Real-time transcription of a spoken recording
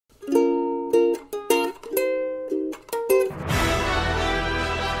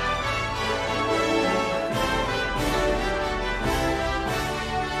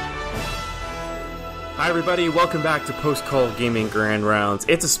everybody, welcome back to Post Call Gaming Grand Rounds.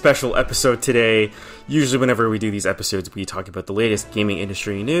 It's a special episode today. Usually whenever we do these episodes, we talk about the latest gaming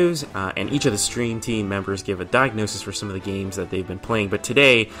industry news, and each of the stream team members give a diagnosis for some of the games that they've been playing. But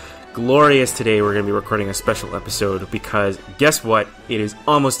today, glorious today, we're going to be recording a special episode because guess what? It is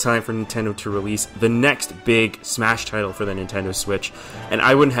almost time for Nintendo to release the next big Smash title for the Nintendo Switch. And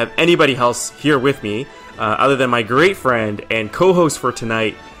I wouldn't have anybody else here with me other than my great friend and co-host for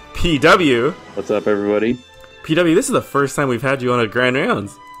tonight, PW. What's up, everybody? PW, this is the first time we've had you on a Grand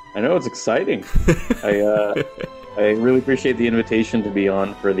Rounds. I know, it's exciting. I really appreciate the invitation to be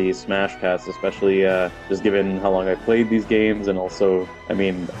on for the Smash Cast, especially just given how long I've played these games, and also, I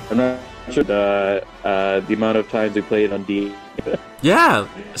mean, I'm not sure the amount of times we played on D. Yeah,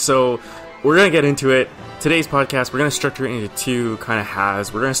 so we're going to get into it. Today's podcast, we're going to structure it into two kind of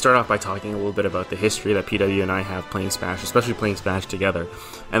halves. We're going to start off by talking a little bit about the history that PW and I have playing Smash, especially playing Smash together.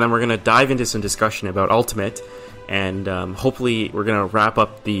 And then we're going to dive into some discussion about Ultmate. And hopefully we're going to wrap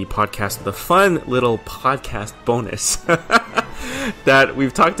up the podcast with a fun little podcast bonus that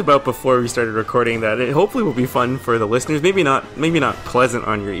we've talked about before we started recording, that it hopefully will be fun for the listeners. Maybe not pleasant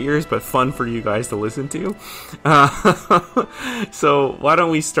on your ears, but fun for you guys to listen to. So why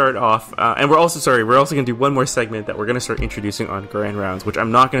don't we start off? And we're also going to do one more segment that we're going to start introducing on Grand Rounds, which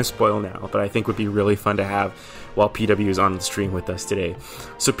I'm not going to spoil now, but I think would be really fun to have while PW is on the stream with us today.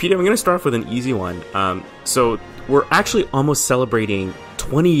 So PW, I'm going to start off with an easy one. So we're actually almost celebrating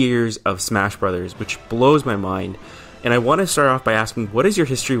 20 years of Smash Brothers, which blows my mind. And I want to start off by asking, what is your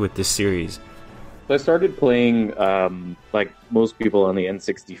history with this series? So I started playing, like most people, on the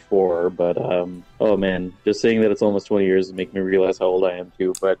N64, but, oh man, just saying that it's almost 20 years makes me realize how old I am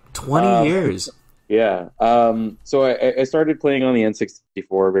too. But 20 years? Yeah. So I started playing on the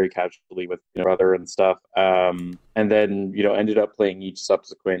N64 very casually with my brother and stuff. And then, ended up playing each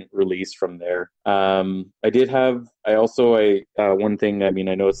subsequent release from there. One thing, I mean,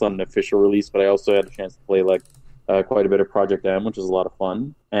 I know it's not an official release, but I also had a chance to play quite a bit of Project M, which was a lot of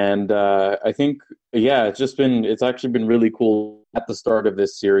fun. And I think, it's actually been really cool at the start of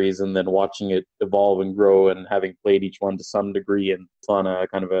this series, and then watching it evolve and grow, and having played each one to some degree, and on a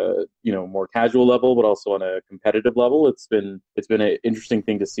kind of a more casual level, but also on a competitive level. It's been an interesting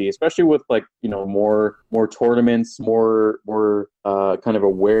thing to see, especially with more tournaments, more kind of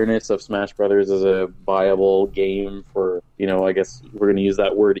awareness of Smash Brothers as a viable game for I guess we're going to use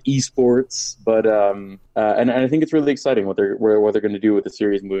that word, esports. But and I think it's really exciting what they're going to do with the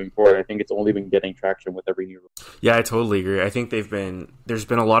series moving forward. I think it's only been getting traction with every new. Yeah, I totally agree. I think there's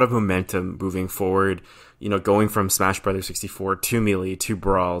been a lot of momentum moving forward. Going from Smash Brothers 64 to Melee to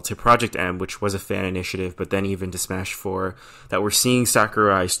Brawl to Project M, which was a fan initiative, but then even to Smash 4, that we're seeing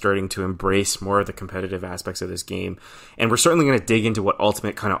Sakurai starting to embrace more of the competitive aspects of this game. And we're certainly going to dig into what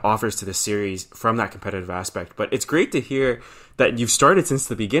Ultimate kind of offers to the series from that competitive aspect. But it's great to hear that you've started since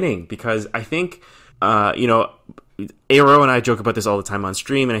the beginning, because I think, Aero and I joke about this all the time on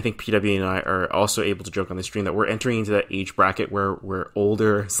stream, and I think PW and I are also able to joke on the stream that we're entering into that age bracket where we're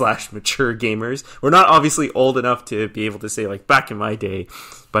older / mature gamers. We're not obviously old enough to be able to say like back in my day,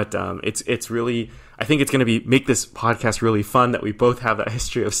 but it's really, I think it's going to make this podcast really fun that we both have that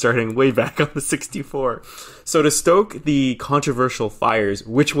history of starting way back on the 64. So to stoke the controversial fires,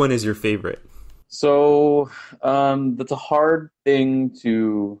 which one is your favorite? So that's a hard thing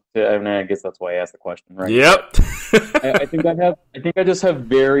to I mean, I guess that's why I asked the question, right? Yep. I think I just have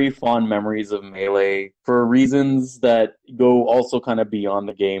very fond memories of Melee for reasons that go also kind of beyond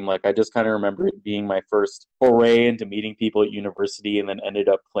the game. Like, I just kind of remember it being my first foray into meeting people at university, and then ended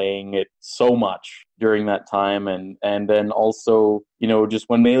up playing it so much during that time. And then also, just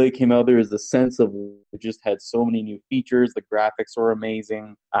when Melee came out, there was the sense of it just had so many new features. The graphics were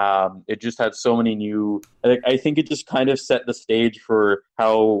amazing. It just had so many new. I think it just kind of set the stage for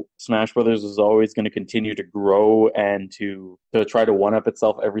how Smash Brothers was always going to continue to grow and to try to one-up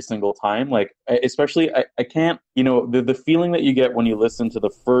itself every single time. Like, especially, I can't, the feeling that you get when you listen to the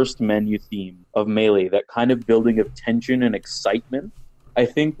first menu theme of Melee, that kind of building of tension and excitement, I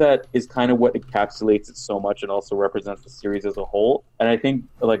think that is kind of what encapsulates it so much, and also represents the series as a whole. And I think,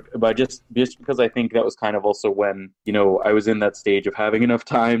 by just because I think that was kind of also when, I was in that stage of having enough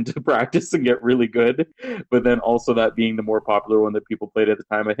time to practice and get really good, but then also that being the more popular one that people played at the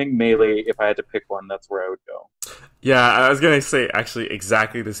time. I think Melee, if I had to pick one, that's where I would go. Yeah, I was going to say actually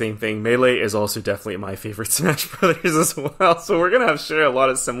exactly the same thing. Melee is also definitely my favorite Smash Brothers as well. So we're going to share a lot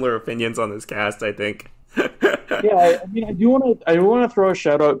of similar opinions on this cast, I think. Yeah, I mean, I do want to throw a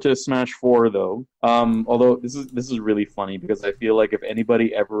shout out to Smash 4 though. Although this is really funny because I feel like if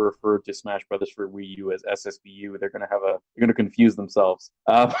anybody ever referred to Smash Brothers for Wii U as SSBU, they're gonna confuse themselves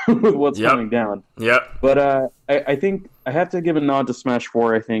with what's coming down. Yep. But I think I have to give a nod to Smash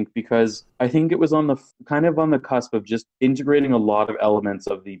 4, I think, because I think it was on the kind of on the cusp of just integrating a lot of elements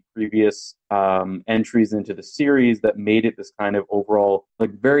of the previous entries into the series that made it this kind of overall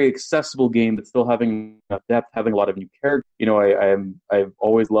like very accessible game, but still having enough depth, having a lot of new characters. You know, I've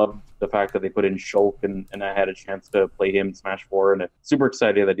always loved the fact that they put in Shulk, and I had a chance to play him in Smash 4, and I'm super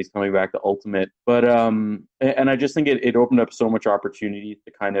excited that he's coming back to Ultimate. But and I just think it opened up so much opportunity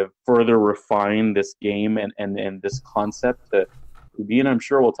to kind of further refine this game and this concept to be, and I'm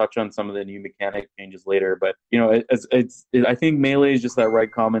sure we'll touch on some of the new mechanic changes later. But you know, I think Melee is just that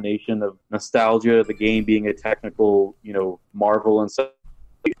right combination of nostalgia, the game being a technical, you know, marvel and stuff.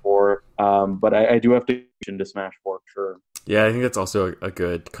 But I do have to into Smash 4 for sure. Yeah, I think that's also a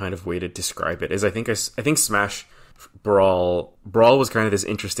good kind of way to describe it. I think Smash Brawl was kind of this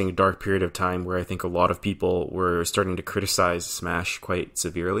interesting dark period of time where I think a lot of people were starting to criticize Smash quite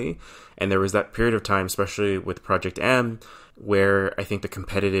severely, and there was that period of time, especially with Project M, where I think the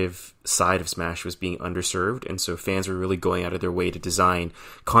competitive side of Smash was being underserved, and so fans were really going out of their way to design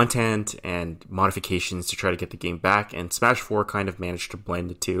content and modifications to try to get the game back, and Smash 4 kind of managed to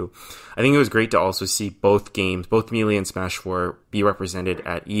blend the two. I think it was great to also see both games, both Melee and Smash 4, be represented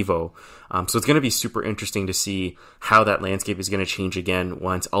at EVO. So it's going to be super interesting to see how that landscape is going to change again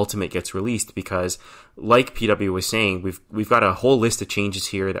once Ultimate gets released, because like PW was saying, we've got a whole list of changes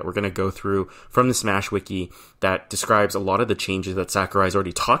here that we're going to go through from the Smash Wiki that describes a lot of the changes that Sakurai's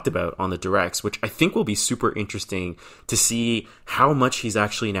already talked about on the directs, which I think will be super interesting to see how much he's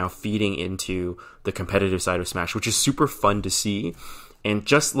actually now feeding into the competitive side of Smash, which is super fun to see. And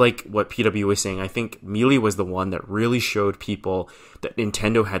just like what PW was saying, I think Melee was the one that really showed people that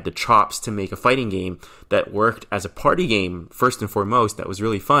Nintendo had the chops to make a fighting game that worked as a party game, first and foremost, that was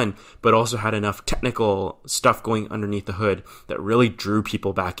really fun, but also had enough technical stuff going underneath the hood that really drew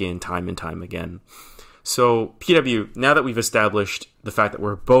people back in time and time again. So, PW, now that we've established the fact that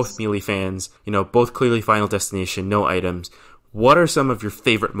we're both Melee fans, you know, both clearly Final Destination, no items, what are some of your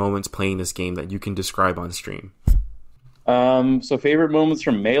favorite moments playing this game that you can describe on stream? So favorite moments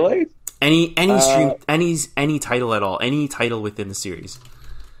from Melee? Any stream, any title at all, any title within the series.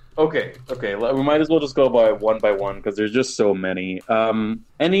 Okay. We might as well just go by one because there's just so many.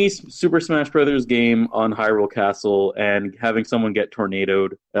 Any Super Smash Brothers game on Hyrule Castle and having someone get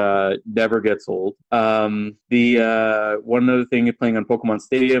tornadoed never gets old. The one other thing, playing on Pokemon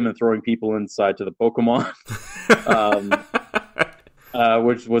Stadium and throwing people inside to the Pokemon.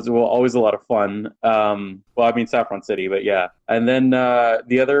 Which was always a lot of fun. Well, I mean Saffron City, but yeah. And then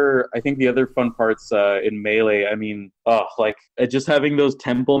the other fun parts in Melee, I mean, like just having those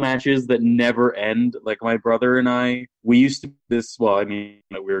temple matches that never end. Like my brother and I, we used to do this. Well, I mean,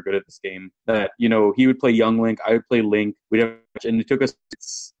 we were good at this game. That, you know, he would play Young Link, I would play Link. We'd have, and it took us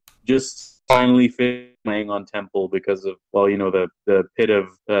just finally playing on Temple because of, well, you know, the pit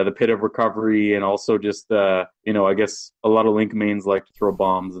of recovery, and also just you know, I guess a lot of Link mains like to throw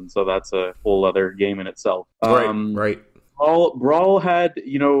bombs, and so that's a whole other game in itself. Right. Brawl had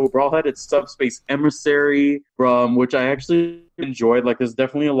its subspace emissary, which I actually enjoyed. Like, there's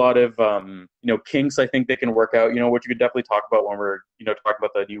definitely a lot of you know, kinks I think they can work out, you know, which you could definitely talk about when we're, you know, talking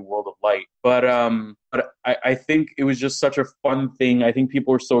about the new World of Light. But I think it was just such a fun thing. I think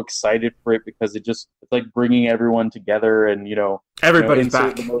people were so excited for it because it's like bringing everyone together, and, you know, everybody's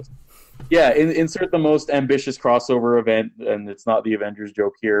back. Insert the most ambitious crossover event, and it's not the Avengers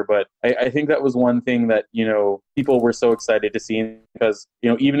joke here, but I think that was one thing that, you know, people were so excited to see, because, you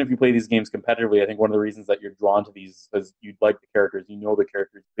know, even if you play these games competitively, I think one of the reasons that you're drawn to these is you like the characters, you know the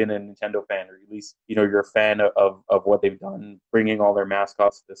characters, been a Nintendo fan, or at least, you know, you're a fan of what they've done, bringing all their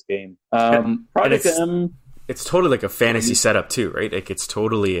mascots to this game. Project M... It's totally like a fantasy setup too, right? Like, it's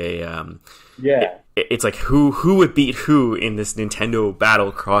totally a yeah. It's like who would beat who in this Nintendo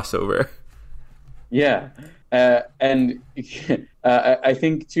battle crossover. Yeah, and I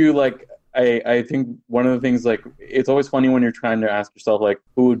think too, like, I think one of the things, like, it's always funny when you're trying to ask yourself, like,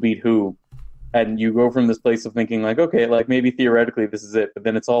 who would beat who, and you go from this place of thinking, like, okay, like, maybe theoretically this is it, but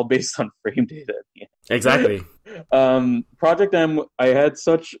then it's all based on frame data. Exactly. Project M, I had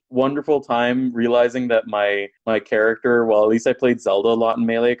such wonderful time realizing that my character, well, at least I played Zelda a lot in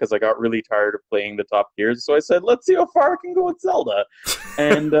Melee because I got really tired of playing the top tiers, so I said, let's see how far I can go with Zelda.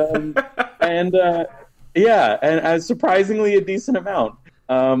 And surprisingly a decent amount.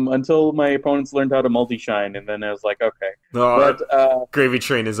 Until my opponents learned how to multi-shine, and then I was like, okay. Gravy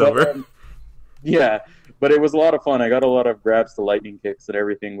train is over. Yeah, but it was a lot of fun. I got a lot of grabs to lightning kicks and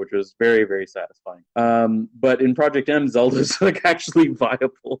everything, which was very, very satisfying. But in Project M, Zelda's like actually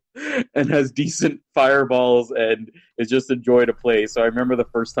viable and has decent fireballs and is just a joy to play. So I remember the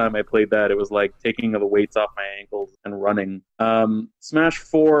first time I played that, it was like taking the weights off my ankles and running. Smash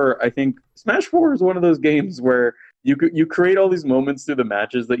 4, I think Smash 4 is one of those games where you create all these moments through the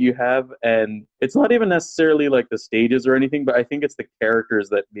matches that you have, and it's not even necessarily like the stages or anything, but I think it's the characters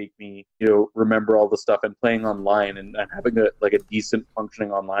that make me remember all the stuff, and playing online and having a decent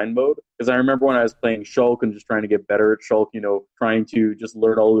functioning online mode. Because I remember when I was playing Shulk and just trying to get better at Shulk, trying to just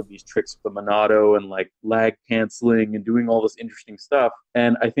learn all of these tricks with the Monado and like lag canceling and doing all this interesting stuff.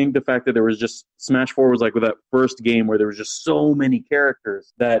 And I think the fact that there was just Smash 4 was like with that first game where there was just so many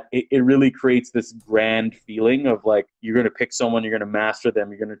characters that it really creates this grand feeling of like you're going to pick someone, you're going to master them,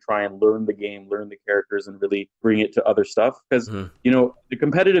 you're going to try and learn the game, learn the characters, and really bring it to other stuff. Because the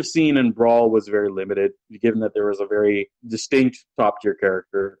competitive scene in Brawl was very limited, given that there was a very distinct top tier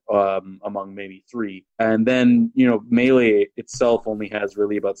character among maybe three, and then Melee itself only has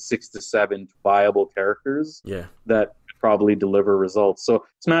really about 6 to 7 viable characters. Yeah, that probably deliver results. So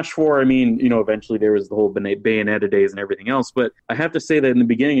Smash 4, I mean, eventually there was the whole Bayonetta days and everything else, but I have to say that in the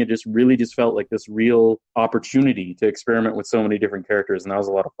beginning it just really just felt like this real opportunity to experiment with so many different characters, and that was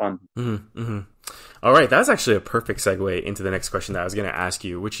a lot of fun. All right, that's actually a perfect segue into the next question that I was going to ask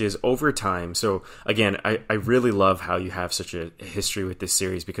you, which is over time. So again, I really love how you have such a history with this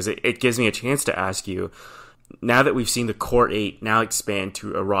series, because it gives me a chance to ask you, now that we've seen the core 8 now expand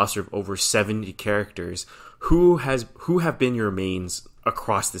to a roster of over 70 characters, who have been your mains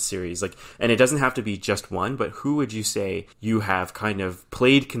across the series? Like, and it doesn't have to be just one, but who would you say you have kind of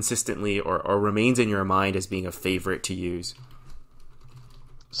played consistently or remains in your mind as being a favorite to use?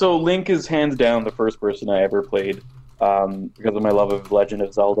 So Link is hands down the first person I ever played, because of my love of Legend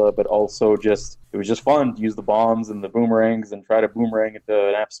of Zelda, but also it was just fun to use the bombs and the boomerangs and try to boomerang into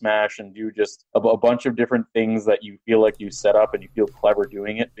an F smash and do just a bunch of different things that you feel like you set up and you feel clever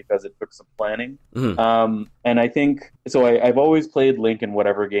doing it because it took some planning. And I think, so I've always played Link in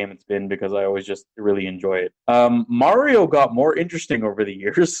whatever game it's been because I always just really enjoy it. Mario got more interesting over the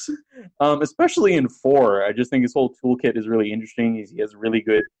years, especially in 4. I just think his whole toolkit is really interesting. He has really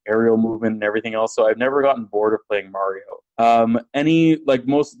good aerial movement and everything else, so I've never gotten bored of playing Mario.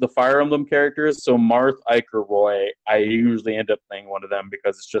 Most of the Fire Emblem characters, so Marth, Ike, or Roy, I usually end up playing one of them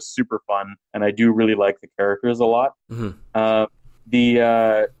because it's just super fun, and I do really like the characters a lot.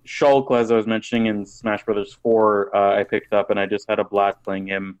 The Shulk, as I was mentioning in Smash Brothers 4, I picked up, and I just had a blast playing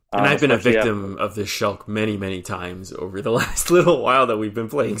him. And I've been a victim of this Shulk many, many times over the last little while that we've been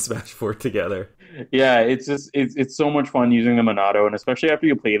playing Smash 4 together. Yeah, it's so much fun using the Monado, and especially after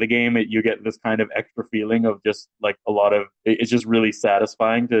you play the game, you get this kind of extra feeling of just like it's just really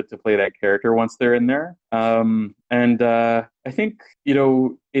satisfying to play that character once they're in there. I think,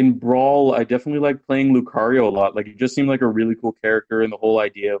 in Brawl, I definitely like playing Lucario a lot. Like, it just seemed like a really cool character, and the whole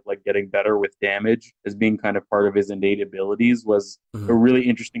idea of like getting better with damage as being kind of part of his innate abilities was a really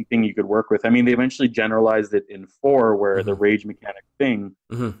interesting thing you could work with. I mean, they eventually generalized it in 4, where the rage mechanic thing,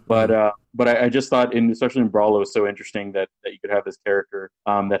 but I just thought, especially in Brawl, it was so interesting that you could have this character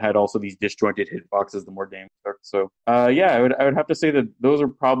that had also these disjointed hitboxes the more damage took. So I would have to say that those are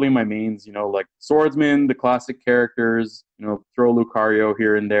probably my mains. Like Swordsman, the classic characters. Throw Lucario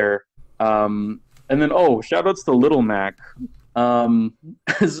here and there, and then shoutouts to Little Mac.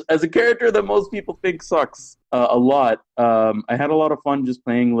 As a character that most people think sucks a lot, I had a lot of fun just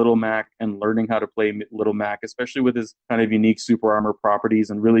playing Little Mac and learning how to play Little Mac, especially with his kind of unique super armor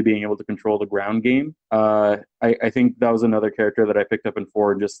properties and really being able to control the ground game. I think that was another character that I picked up in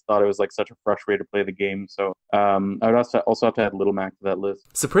 4 and just thought it was like such a fresh way to play the game. So I would also have to add Little Mac to that list.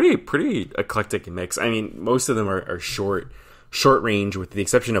 It's a pretty eclectic mix. I mean, most of them are short range, with the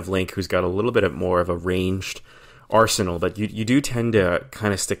exception of Link, who's got a little bit more of a ranged arsenal, but you do tend to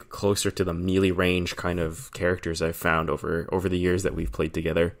kind of stick closer to the melee range kind of characters I've found over the years that we've played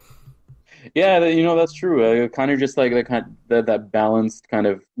together. Yeah, that's true. Kind of just like that balanced kind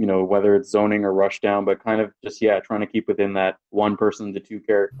of, whether it's zoning or rush down, but kind of just trying to keep within that 1 person to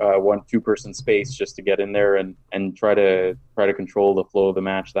 2 person space just to get in there and try to control the flow of the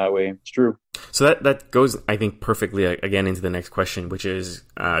match that way. It's true. So that goes, I think, perfectly again into the next question, which is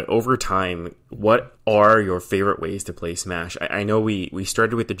over time, what are your favorite ways to play Smash? I know we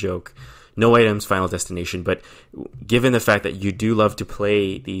started with the joke, no items, final destination, but given the fact that you do love to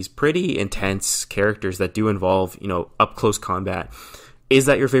play these pretty intense characters that do involve, up close combat, is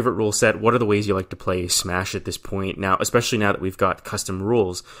that your favorite rule set? What are the ways you like to play Smash at this point now, especially now that we've got custom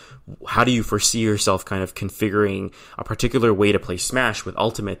rules? How do you foresee yourself kind of configuring a particular way to play Smash with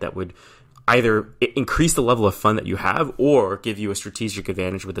Ultimate that would either increase the level of fun that you have or give you a strategic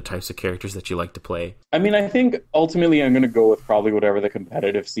advantage with the types of characters that you like to play? I mean, I think ultimately I'm going to go with probably whatever the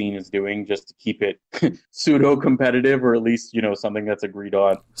competitive scene is doing, just to keep it pseudo-competitive, or at least, something that's agreed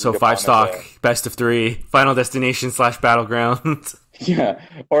on. So 5-stock, best of 3, Final Destination / Battleground. Yeah,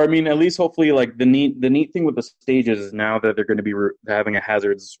 or I mean, at least hopefully, like the neat thing with the stages is now that they're going to be having a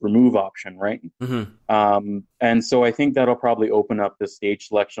hazards remove option, right? Mm-hmm. And so I think that'll probably open up the stage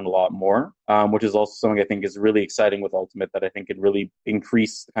selection a lot more, which is also something I think is really exciting with Ultimate, that I think could really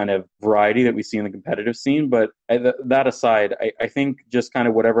increase the kind of variety that we see in the competitive scene. But that aside, I think just kind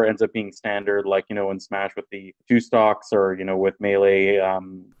of whatever ends up being standard, like, in Smash with the 2 stocks, or, with Melee,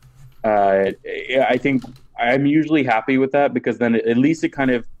 I think I'm usually happy with that, because then at least it kind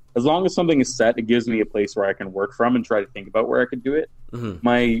of, as long as something is set, it gives me a place where I can work from and try to think about where I could do it. Mm-hmm.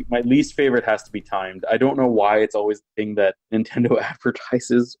 My least favorite has to be timed. I don't know why it's always the thing that Nintendo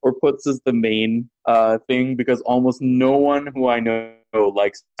advertises or puts as the main thing, because almost no one who I know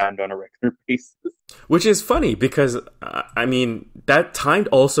likes timed on a regular basis. Which is funny, because I mean, that timed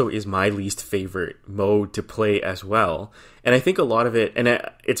also is my least favorite mode to play as well. And I think a lot of it, and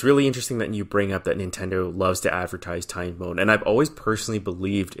it's really interesting that you bring up that Nintendo loves to advertise timed mode. And I've always personally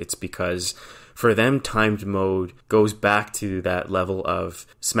believed it's because for them, timed mode goes back to that level of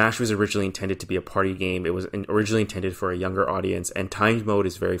Smash was originally intended to be a party game. It was originally intended for a younger audience, and timed mode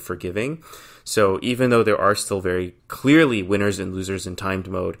is very forgiving. So even though there are still very clearly winners and losers in timed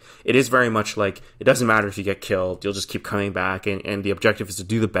mode, it is very much like, it doesn't matter if you get killed, you'll just keep coming back, and the objective is to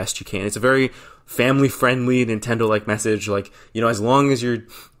do the best you can. It's a very family-friendly, Nintendo-like message. Like, as long as you're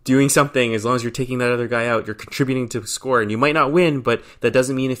doing something, as long as you're taking that other guy out, you're contributing to the score, and you might not win, but that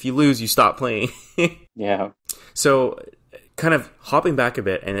doesn't mean if you lose, you stop playing. Yeah. So kind of hopping back a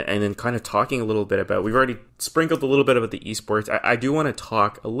bit and then kind of talking a little bit about, we've already sprinkled a little bit about the esports. I do want to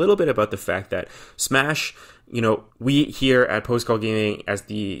talk a little bit about the fact that Smash, we here at Post Call Gaming as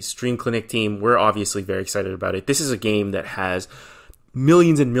the Stream Clinic team, we're obviously very excited about it. This is a game that has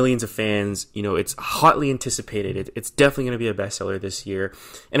millions and millions of fans. It's hotly anticipated. It's definitely going to be a bestseller this year.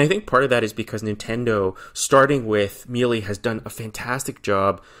 And I think part of that is because Nintendo, starting with Melee, has done a fantastic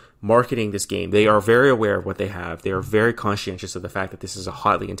job marketing this game. They are very aware of what they have. They are very conscientious of the fact that this is a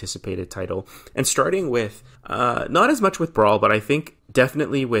hotly anticipated title. And starting with, not as much with Brawl, but I think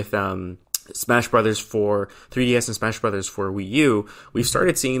definitely with Smash Brothers for 3DS and Smash Brothers for Wii U, we've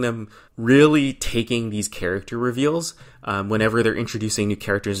started seeing them really taking these character reveals whenever they're introducing new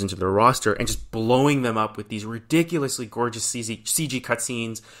characters into their roster and just blowing them up with these ridiculously gorgeous CG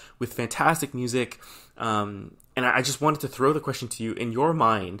cutscenes with fantastic music. And I just wanted to throw the question to you, in your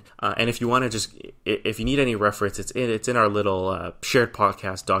mind, and if you want to if you need any reference, it's in our little shared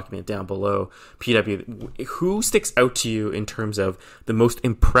podcast document down below, PW. Who sticks out to you in terms of the most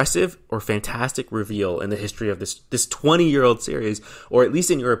impressive or fantastic reveal in the history of this 20-year-old series, or at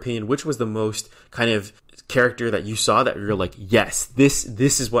least in your opinion, which was the most kind of character that you saw that you're like, yes, this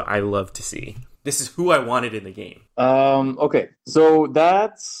is what I love to see. This is who I wanted in the game. Okay, so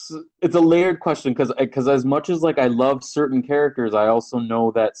it's a layered question, because as much as I love certain characters, I also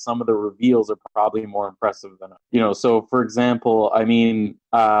know that some of the reveals are probably more impressive than So for example, I mean,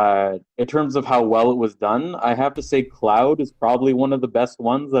 in terms of how well it was done, I have to say Cloud is probably one of the best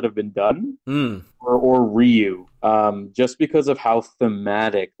ones that have been done, or Ryu, just because of how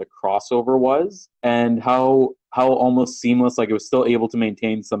thematic the crossover was and how almost seamless, it was still able to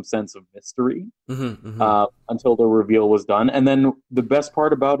maintain some sense of mystery until the reveal was done. And then the best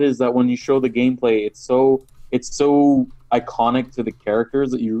part about it is that when you show the gameplay, it's so iconic to the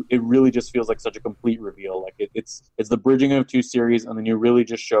characters that it really just feels like such a complete reveal. It's the bridging of two series, and then you really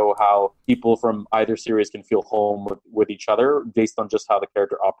just show how people from either series can feel home with each other based on just how the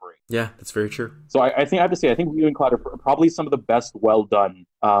character operates. Yeah, that's very true. So I think I have to say, I think Ryu and Cloud are probably some of the best well done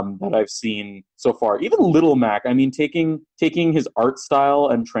that I've seen so far. Even Little Mac, I mean, taking his art style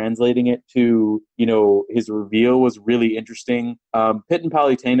and translating it to his reveal was really interesting. Pit and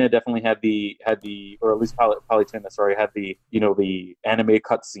Palutena definitely had the or at least Palutena, sorry, had the anime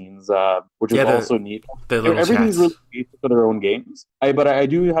cutscenes, which is also neat. Everything's really basic for their own games. But I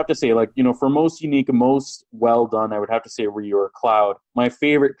do have to say, for most unique and most well done, I would have to say Ryu or Cloud. My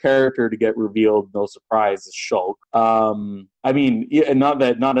favorite character to get revealed, no surprise, is Shulk. I mean, not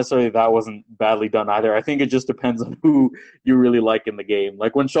necessarily that wasn't badly done either. I think it just depends on who you really like in the game.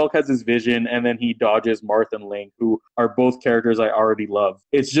 Like when Shulk has his vision and then he dodges Marth and Link, who are both characters I already love.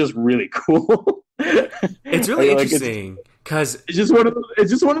 It's just really cool. It's really interesting because it's just one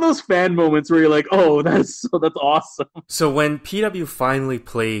of those fan moments where you're like, oh, that's awesome. So when PW finally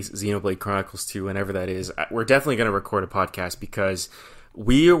plays Xenoblade Chronicles 2, whenever that is, we're definitely going to record a podcast because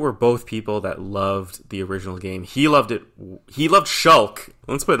we were both people that loved the original game. He loved it. He loved Shulk.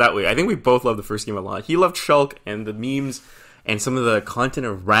 Let's put it that way. I think we both loved the first game a lot. He loved Shulk and the memes and some of the content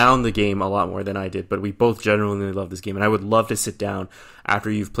around the game a lot more than I did, but we both genuinely love this game, and I would love to sit down after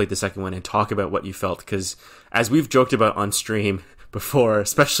you've played the second one and talk about what you felt, because as we've joked about on stream before,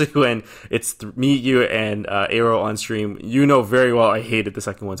 especially when it's me, you, and Aero on stream, you know very well I hated the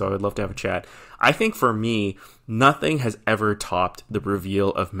second one, so I would love to have a chat. I think for me, nothing has ever topped the reveal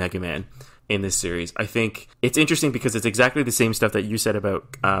of Mega Man in this series. I think it's interesting because it's exactly the same stuff that you said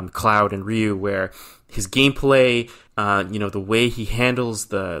about Cloud and Ryu, where his gameplay, the way he handles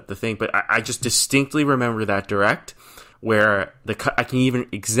the thing, but I just distinctly remember that direct where I can even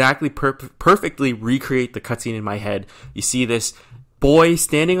exactly perfectly recreate the cutscene in my head. You see this boy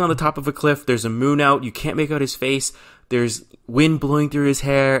standing on the top of a cliff, there's a moon out, you can't make out his face, there's wind blowing through his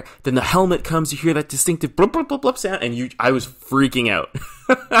hair, then the helmet comes, you hear that distinctive blub blub blub blub sound, and I was freaking out.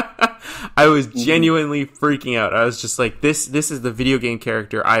 I was genuinely freaking out. I was just like, this is the video game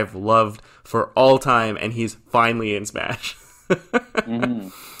character I've loved for all time, and he's finally in Smash. Mm-hmm.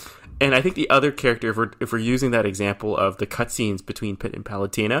 And I think the other character, if we're using that example of the cutscenes between Pit and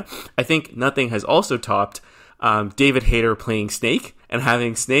Palutena, I think nothing has also topped David Hayter playing Snake and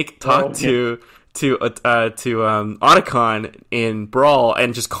having Snake talk to Otacon in Brawl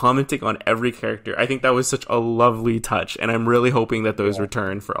and just commenting on every character. I think that was such a lovely touch, and I'm really hoping that those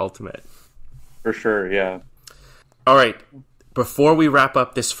return for Ultimate. For sure, yeah. All right. Before we wrap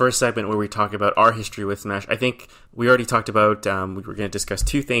up this first segment where we talk about our history with Smash, I think we already talked about, we were going to discuss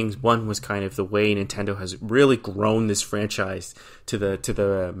two things. One was kind of the way Nintendo has really grown this franchise to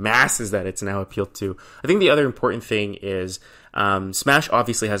the masses that it's now appealed to. I think the other important thing is Smash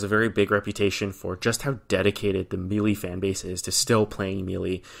obviously has a very big reputation for just how dedicated the Melee fan base is to still playing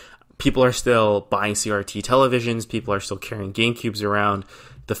Melee. People are still buying CRT televisions. People are still carrying GameCubes around.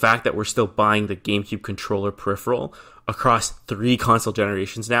 The fact that we're still buying the GameCube controller peripheral across 3 console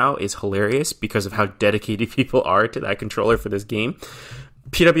generations now is hilarious because of how dedicated people are to that controller for this game.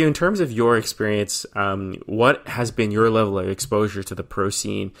 PW, in terms of your experience, what has been your level of exposure to the pro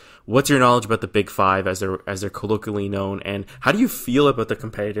scene? What's your knowledge about the Big Five as they're colloquially known? And how do you feel about the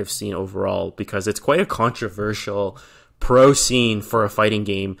competitive scene overall? Because it's quite a controversial pro scene for a fighting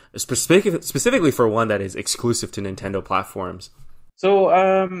game, specifically for one that is exclusive to Nintendo platforms. So,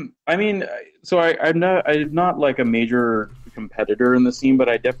 I'm not like a major competitor in the scene, but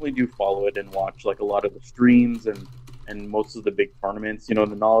I definitely do follow it and watch like a lot of the streams and most of the big tournaments. The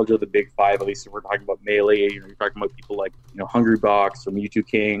knowledge of the Big Five, at least if we're talking about Melee, you're talking about people like, Hungrybox or Mewtwo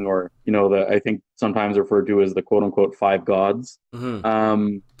King, or, I think sometimes referred to as the quote unquote Five Gods.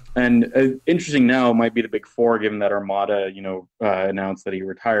 Mm-hmm. And interesting now might be the Big Four, given that Armada, announced that he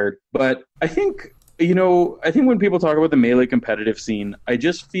retired. But I think when people talk about the Melee competitive scene, I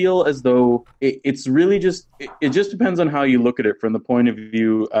just feel as though it's really it just depends on how you look at it from the point of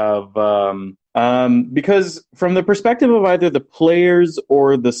view of, because from the perspective of either the players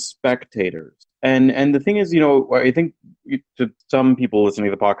or the spectators. And the thing is, I think to some people listening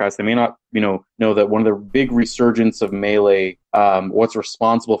to the podcast, they may not, know that one of the big resurgence of Melee, what's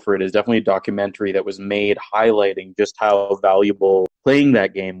responsible for it is definitely a documentary that was made highlighting just how valuable playing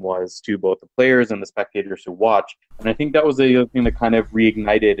that game was to both the players and the spectators who watch. And I think that was the other thing that kind of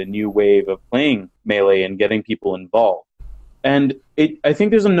reignited a new wave of playing Melee and getting people involved. And I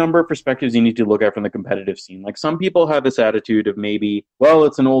think there's a number of perspectives you need to look at from the competitive scene. Like, some people have this attitude of maybe, well,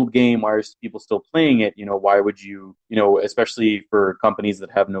 it's an old game, why are people still playing it? Why would you, especially for companies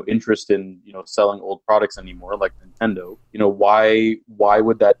that have no interest in, selling old products anymore, like Nintendo, why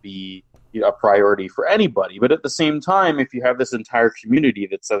would that be a priority for anybody? But at the same time, if you have this entire community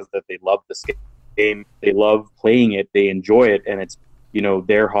that says that they love this game, they love playing it, they enjoy it, and it's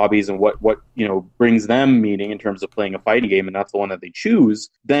their hobbies and what brings them meaning in terms of playing a fighting game, and that's the one that they choose,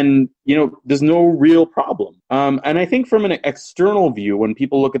 then there's no real problem. And I think from an external view, when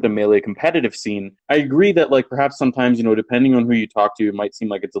people look at the Melee competitive scene, I agree that like perhaps sometimes depending on who you talk to, it might seem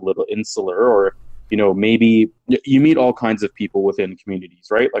like it's a little insular, or maybe you meet all kinds of people within communities,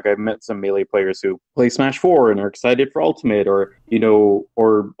 right? Like, I've met some Melee players who play Smash 4 and are excited for Ultimate, or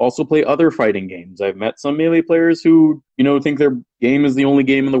also play other fighting games. I've met some Melee players who, think their game is the only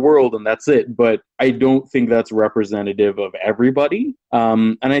game in the world and that's it. But I don't think that's representative of everybody.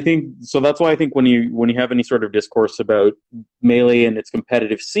 And I think, so that's why I think when you have any sort of discourse about Melee and its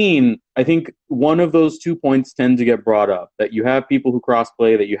competitive scene, I think one of those 2 points tend to get brought up, that you have people who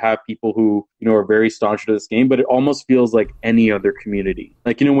crossplay, that you have people who, are very staunch to this game, but it almost feels like any other community.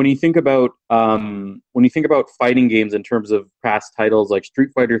 Like, when you think about fighting games in terms of past titles like Street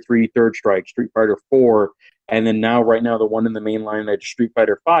Fighter 3 Third Strike, Street Fighter 4, and then right now the one in the main line, like Street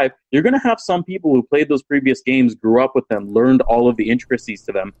Fighter 5, you're going to have some people who played those previous games, grew up with them, learned all of the intricacies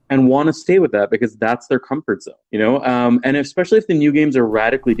to them, and want to stay with that because that's their comfort zone, and especially if the new games are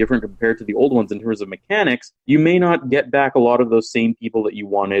radically different compared to the old ones in terms of mechanics, you may not get back a lot of those same people that you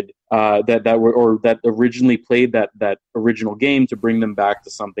wanted, that originally played that original game, to bring them back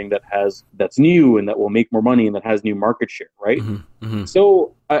to something that's new and that will make more money and that has new market share, right? Mm-hmm, mm-hmm.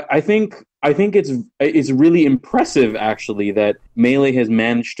 So I think it's really impressive, actually, that Melee has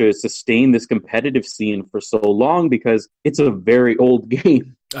managed to sustain this competitive scene for so long, because it's a very old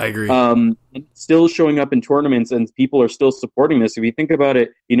game. I agree. It's still showing up in tournaments, and people are still supporting this. If you think about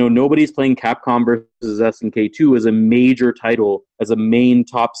it, nobody's playing Capcom versus SNK 2 as a major title, as a main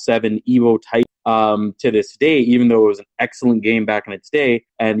top 7 EVO title to this day, even though it was an excellent game back in its day,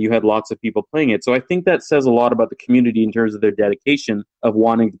 and you had lots of people playing it. So I think that says a lot about the community in terms of their dedication of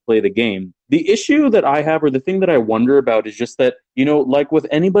wanting to play the game. The issue that I have, or the thing that I wonder about, is just that, like with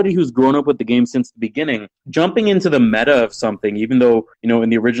anybody who's grown up with the game since the beginning, jumping into the meta of something, even though, in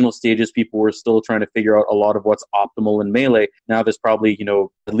the original stages, people were still trying to figure out a lot of what's optimal in Melee. Now there's probably,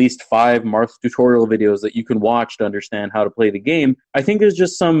 at least 5 Marth tutorial videos that you can watch to understand how to play the game. I think there's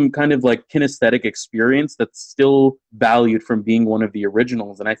just some kind of like kinesthetic experience that's still valued from being one of the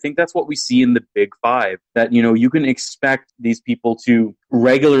originals. And I think that's what we see in the Big Five, that, you can expect these people to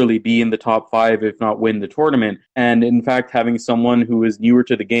regularly be in the top 5, if not win the tournament. And in fact, having someone who is newer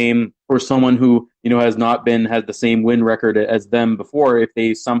to the game, or someone who, has the same win record as them before, if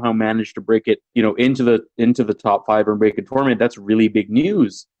they somehow manage to break it, into the top 5 or break a tournament, that's really big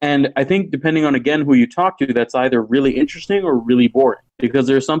news. And I think depending on, again, who you talk to, that's either really interesting or really boring. Because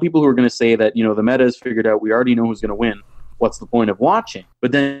there are some people who are going to say that, the meta is figured out, we already know who's going to win. What's the point of watching?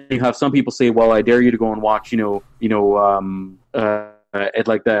 But then you have some people say, well, I dare you to go and watch, at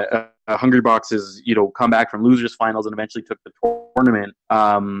like the Hungry Boxes, come back from losers finals and eventually took the tournament.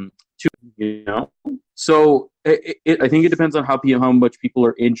 So I think it depends on how much people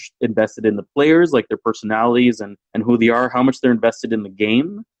are invested in the players, like their personalities and who they are, how much they're invested in the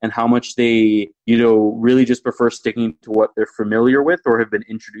game, and how much they, really just prefer sticking to what they're familiar with or have been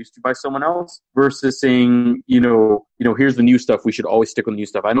introduced to by someone else, versus saying, here's the new stuff, we should always stick with the new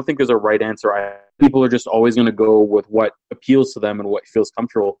stuff. I don't think there's a right answer. People are just always going to go with what appeals to them and what feels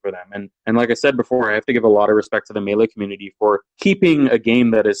comfortable for them. And like I said before, I have to give a lot of respect to the Melee community for keeping a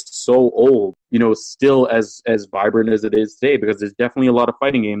game that is so old, still as vibrant as it is today, because there's definitely a lot of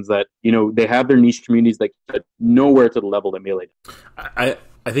fighting games that, they have their niche communities that get nowhere to the level that Melee does.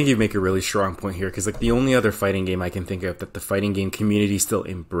 I think you make a really strong point here, because like the only other fighting game I can think of that the fighting game community still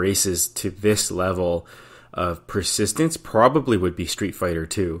embraces to this level of persistence probably would be Street Fighter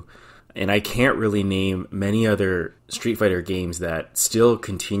 2. And I can't really name many other Street Fighter games that still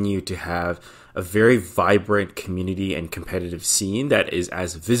continue to have a very vibrant community and competitive scene that is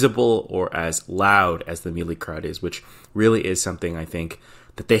as visible or as loud as the Melee crowd is, which really is something I think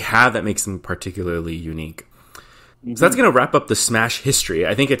that they have that makes them particularly unique. Mm-hmm. So that's going to wrap up the Smash history.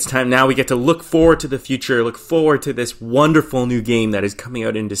 I think it's time now we get to look forward to the future, look forward to this wonderful new game that is coming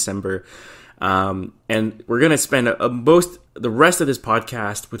out in December. And we're going to spend the rest of this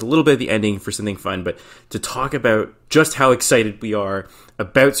podcast with a little bit of the ending for something fun, but to talk about just how excited we are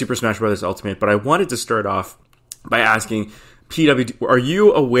about Super Smash Bros. Ultimate. But I wanted to start off by asking, PW, are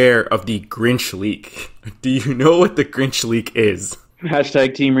you aware of the Grinch leak? Do you know what the Grinch leak is?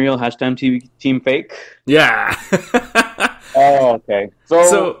 Hashtag team real, hashtag team fake. Yeah. Oh, okay.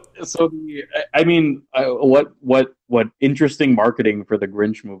 What interesting marketing for the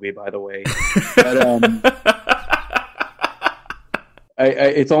Grinch movie, by the way. But,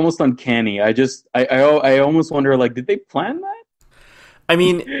 it's almost uncanny. I almost wonder, like, did they plan that? I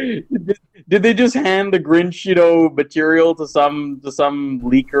mean, did they just hand the Grinch, material to some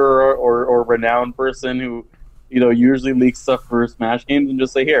leaker or renowned person who, usually leaks stuff for Smash games and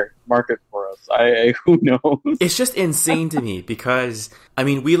just say, here, mark it for us? Who knows? It's just insane to me because,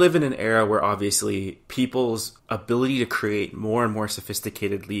 we live in an era where obviously people's ability to create more and more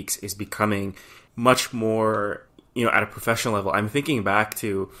sophisticated leaks is becoming much more, at a professional level. I'm thinking back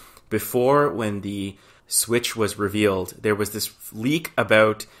to before when the Switch was revealed, there was this leak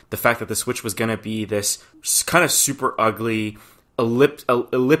about the fact that the Switch was going to be this kind of super ugly,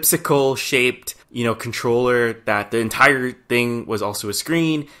 elliptical shaped, controller, that the entire thing was also a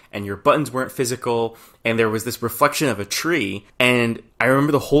screen and your buttons weren't physical, and there was this reflection of a tree. And I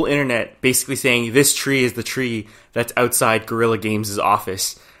remember the whole internet basically saying this tree is the tree that's outside Guerrilla Games'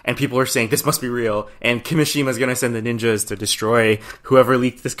 office, and people are saying this must be real, and Kimishima's going to send the ninjas to destroy whoever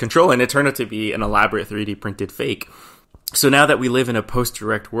leaked this controller, and it turned out to be an elaborate 3D printed fake. So now that we live in a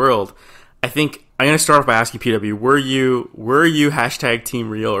post-direct world, I think I'm going to start off by asking PW, were you hashtag team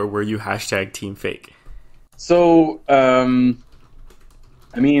real or were you hashtag team fake? So, I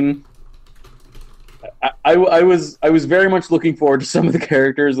mean, I was very much looking forward to some of the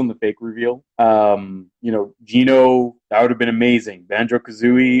characters on the fake reveal. Gino, that would have been amazing.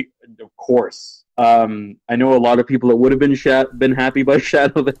 Banjo-Kazooie, of course. I know a lot of people that would have been happy by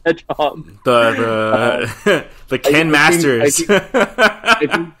Shadow the Hedgehog. The Ken Masters.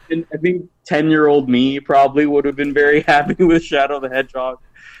 I think 10-year-old me probably would have been very happy with Shadow the Hedgehog.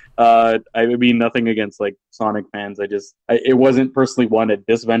 I mean, nothing against like Sonic fans. It wasn't personally one at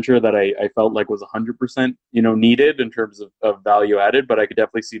this venture that I felt like was 100% needed in terms of value added, but I could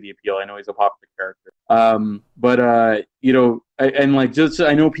definitely see the appeal. I know he's a popular character. I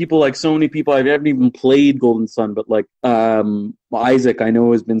know people, like so many people, I haven't even played Golden Sun, but like Isaac, I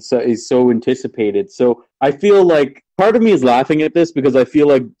know is so anticipated. So I feel like part of me is laughing at this because I feel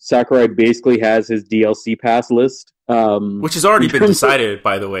like Sakurai basically has his DLC pass list. Which has already been decided,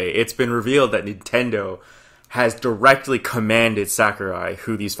 by the way. It's been revealed that Nintendo has directly commanded Sakurai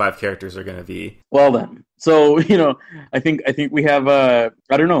who these 5 characters are going to be. Well then, so I think we have I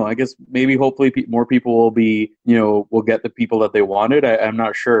don't know. I guess maybe hopefully more people will be will get the people that they wanted. I'm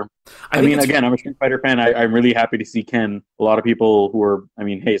not sure. I mean, again, I'm a Street Fighter fan. I'm really happy to see Ken. A lot of people who are,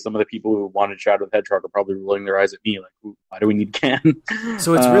 some of the people who wanted Shadow the Hedgehog are probably rolling their eyes at me like, why do we need Ken?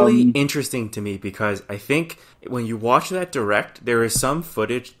 So it's really interesting to me because I think when you watch that direct, there is some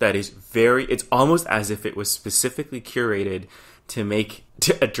footage that is it's almost as if it was specifically curated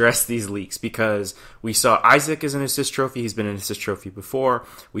to address these leaks, because we saw Isaac as an assist trophy. He's been an assist trophy before.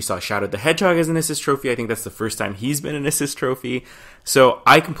 We saw Shadow the Hedgehog as an assist trophy. I think that's the first time he's been an assist trophy. So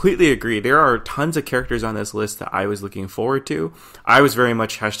I completely agree. There are tons of characters on this list that I was looking forward to. I was very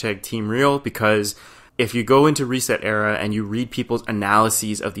much hashtag team real because if you go into Reset Era and you read people's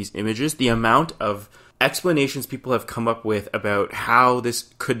analyses of these images, the amount of explanations people have come up with about how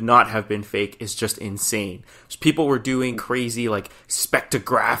this could not have been fake is just insane. So people were doing crazy like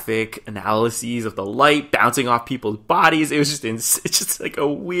spectrographic analyses of the light bouncing off people's bodies. It was just it's just like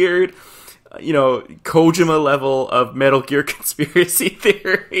a weird, Kojima level of Metal Gear conspiracy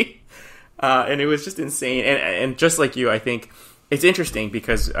theory, and it was just insane. And just like you, I think it's interesting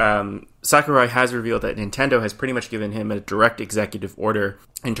because Sakurai has revealed that Nintendo has pretty much given him a direct executive order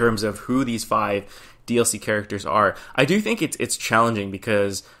in terms of who these 5 DLC characters are. I do think it's challenging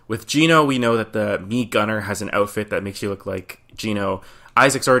because with Gino, we know that the Mii Gunner has an outfit that makes you look like Gino.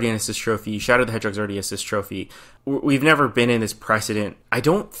 Isaac's already an assist trophy. Shadow the Hedgehog's already an assist trophy. We've never been in this precedent. I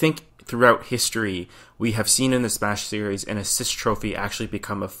don't think throughout history we have seen in the Smash series an assist trophy actually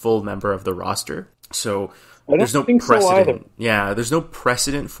become a full member of the roster. So there's no precedent. Yeah, there's no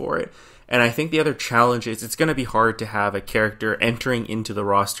precedent for it. And I think the other challenge is it's going to be hard to have a character entering into the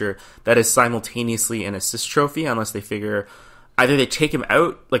roster that is simultaneously an assist trophy unless they figure either they take him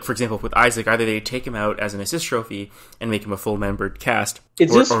out, like for example with Isaac, either they take him out as an assist trophy and make him a full membered cast.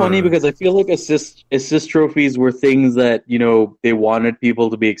 It's just funny because I feel like assist trophies were things that, they wanted people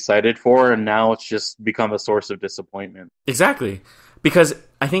to be excited for, and now it's just become a source of disappointment. Exactly. Because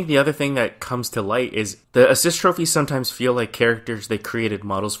I think the other thing that comes to light is the assist trophies sometimes feel like characters they created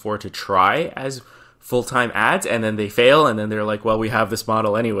models for to try as full-time ads, and then they fail, and then they're like, well, we have this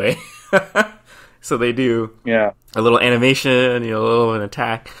model anyway. So they do a little animation, a little an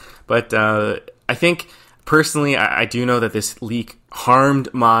attack. But I think, personally, I do know that this leak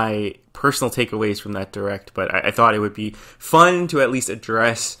harmed my personal takeaways from that direct, but I thought it would be fun to at least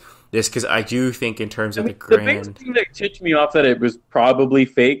address this, because I do think in terms of the grand... The biggest thing that tipped me off that it was probably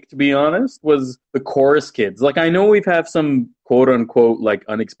fake, to be honest, was the chorus kids. Like, I know we've had some quote-unquote, like,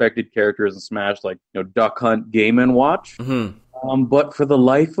 unexpected characters in Smash, like, Duck Hunt, Game & Watch. Mm-hmm. But for the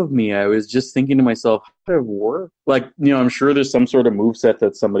life of me, I was just thinking to myself, how did it work? Like, I'm sure there's some sort of moveset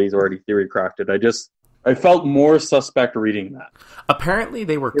that somebody's already theory crafted. I felt more suspect reading that. Apparently,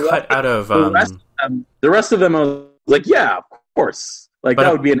 they were cut out of... The rest of them, I was like, yeah, of course. Like,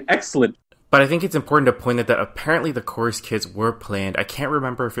 that would be an excellent... But I think it's important to point out that apparently the chorus kids were planned. I can't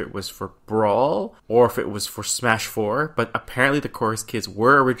remember if it was for Brawl or if it was for Smash 4, but apparently the chorus kids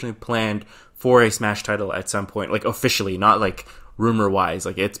were originally planned for a Smash title at some point, like officially, not like rumor-wise.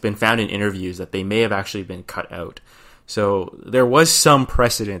 Like, it's been found in interviews that they may have actually been cut out. So there was some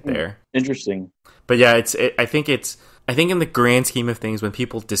precedent there. Interesting. But yeah, I think in the grand scheme of things, when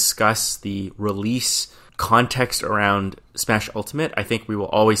people discuss the release context around Smash Ultimate, I think we will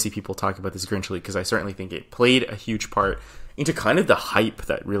always see people talk about this Grinch leak, because I certainly think it played a huge part into kind of the hype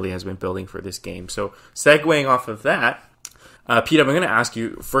that really has been building for this game. So segueing off of that, Pete, I'm going to ask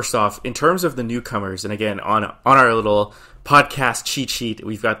you, first off, in terms of the newcomers, and again, on our little podcast cheat sheet,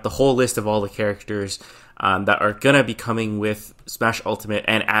 we've got the whole list of all the characters that are going to be coming with Smash Ultimate,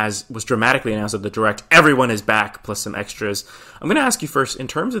 and as was dramatically announced at the Direct, everyone is back, plus some extras. I'm going to ask you first, in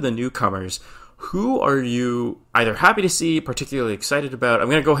terms of the newcomers, who are you either happy to see, particularly excited about?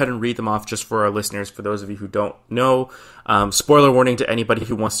 I'm going to go ahead and read them off just for our listeners, for those of you who don't know. Spoiler warning to anybody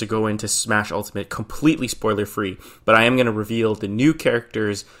who wants to go into Smash Ultimate, completely spoiler-free. But I am going to reveal the new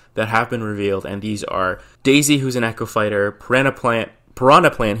characters that have been revealed, and these are Daisy, who's an Echo Fighter, Piranha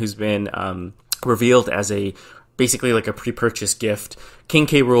Plant, who's been revealed as basically like a pre-purchase gift, King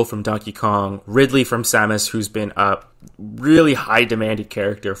K. Rool from Donkey Kong, Ridley from Samus, who's been a really high-demanded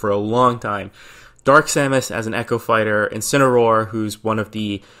character for a long time, Dark Samus as an Echo Fighter, Incineroar, who's one of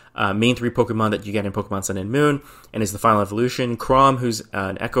the main 3 Pokemon that you get in Pokemon Sun and Moon, and is the final evolution, Chrom, who's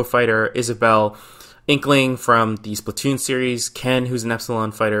an Echo Fighter, Isabelle, Inkling from the Splatoon series, Ken, who's an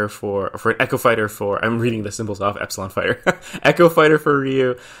Epsilon Fighter for an Echo Fighter for, I'm reading the symbols off, Epsilon Fighter, Echo Fighter for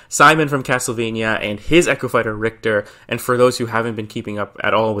Ryu, Simon from Castlevania, and his Echo Fighter Richter. And for those who haven't been keeping up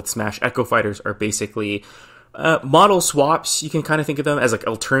at all with Smash, Echo Fighters are basically model swaps. You can kind of think of them as like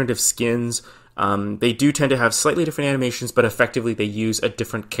alternative skins. They do tend to have slightly different animations, but effectively they use a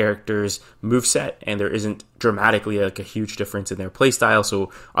different character's moveset, and there isn't dramatically like a huge difference in their playstyle.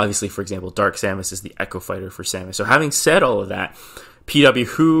 So obviously, for example, Dark Samus is the Echo Fighter for Samus. So having said all of that,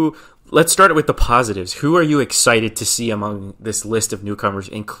 PW, let's start with the positives. Who are you excited to see among this list of newcomers,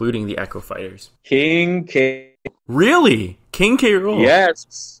 including the Echo Fighters? King K. Really? King K. Rool?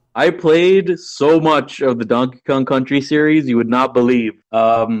 Yes. I played so much of the Donkey Kong Country series, you would not believe,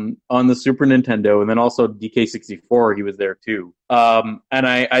 on the Super Nintendo, and then also DK64, he was there too. And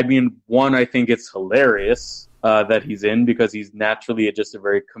I mean, one, I think it's hilarious that he's in, because he's naturally just a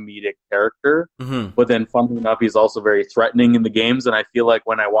very comedic character. Mm-hmm. But then, funnily enough, he's also very threatening in the games, and I feel like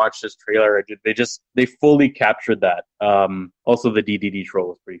when I watched this trailer, they fully captured that. Also, the DDD troll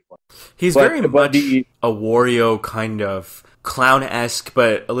was pretty fun. He's very much a Wario kind of clown-esque,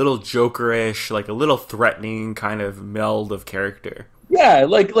 but a little jokerish, like a little threatening kind of meld of character. Yeah,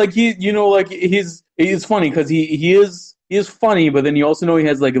 like he, he's funny because he is funny, but then you also know he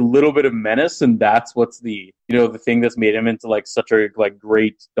has like a little bit of menace, and that's what's the thing that's made him into like such a like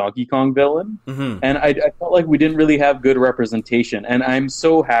great Donkey Kong villain. Mm-hmm. And I felt like we didn't really have good representation, and I'm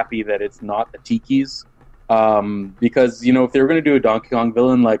so happy that it's not the Tikis, because if they were going to do a Donkey Kong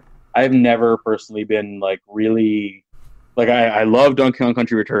villain, like I've never personally been like really. Like, I love Donkey Kong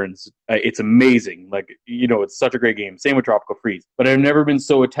Country Returns. It's amazing. Like, it's such a great game. Same with Tropical Freeze. But I've never been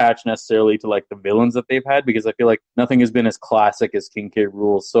so attached necessarily to, like, the villains that they've had, because I feel like nothing has been as classic as King K.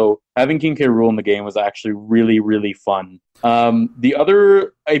 Rool. So having King K. Rool in the game was actually really, really fun. The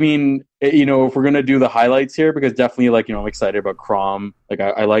other, I mean, if we're going to do the highlights here, because definitely, like, I'm excited about Chrom. Like,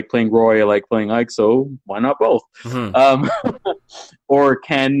 I like playing Roy, I like playing Ike, so why not both? Mm-hmm. Or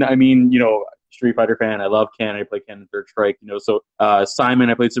Ken, I mean, Street Fighter fan. I love Ken. I play Ken in Third Strike, So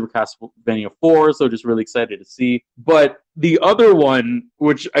Simon, I played Super Castlevania 4, so just really excited to see. But the other one,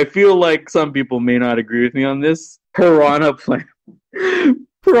 which I feel like some people may not agree with me on this, Piranha Plant.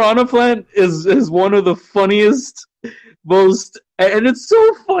 Piranha Plant is one of the funniest, and it's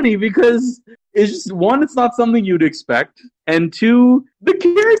so funny because it's just, one, it's not something you'd expect, and two, the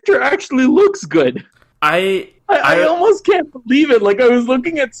character actually looks good. I almost can't believe it. Like, I was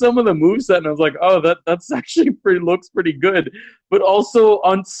looking at some of the moveset and I was like, oh, that's actually looks pretty good. But also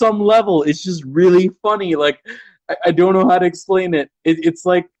on some level, it's just really funny. Like, I don't know how to explain it. It's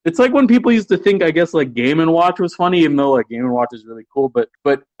like when people used to think, I guess, like Game & Watch was funny, even though like Game & Watch is really cool. But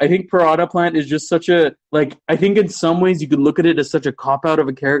I think Piranha Plant is just such a, like, I think in some ways you could look at it as such a cop out of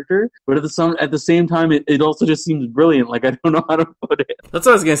a character, but at the same time, it also just seems brilliant. Like, I don't know how to put it. That's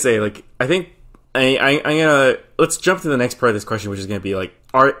what I was gonna say. Like, I think. I'm gonna let's jump to the next part of this question, which is gonna be like,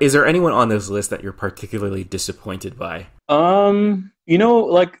 is there anyone on this list that you're particularly disappointed by?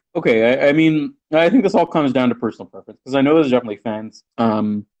 Like, okay, I mean, I think this all comes down to personal preference, because I know there's definitely fans,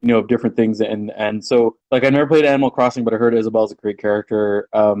 of different things, and so, like, I never played Animal Crossing, but I heard Isabelle's a great character.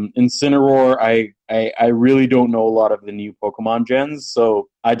 Incineroar, I really don't know a lot of the new Pokemon gens, so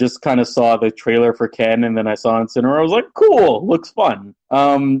I just kind of saw the trailer for Ken, and then I saw Incineroar. I was like, cool, looks fun.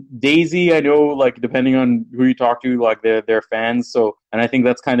 Daisy, I know, like, depending on who you talk to, like, they're fans, so, and I think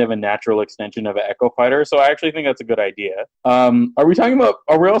that's kind of a natural extension of an Echo Fighter, so I actually think that's a good idea. Are we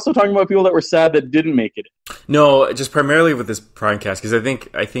also talking about people that were sad that didn't make it? No, just primarily with this Primecast, because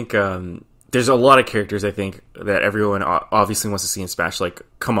I think there's a lot of characters, I think, that everyone obviously wants to see in Smash. Like,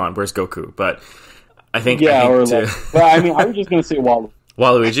 come on, where's Goku? But I think... Yeah, but I mean, I was just going to say Waluigi.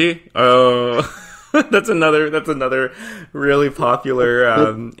 Waluigi? Oh... That's another really popular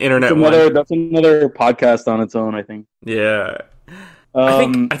internet one. That's another podcast on its own, I think. Yeah.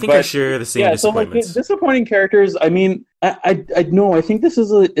 I think I share the same disappointments. So like disappointing characters. I mean, I know. I think this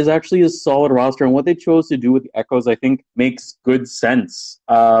is actually a solid roster, and what they chose to do with the Echoes, I think, makes good sense.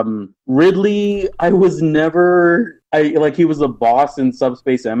 Ridley, I was never. He was a boss in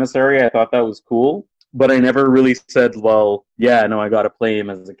Subspace Emissary. I thought that was cool, but I never really said, well, yeah, no, I got to play him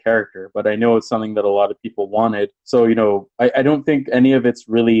as a character. But I know it's something that a lot of people wanted. So, I don't think any of it's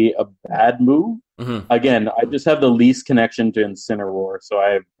really a bad move. Mm-hmm. Again, I just have the least connection to Incineroar. So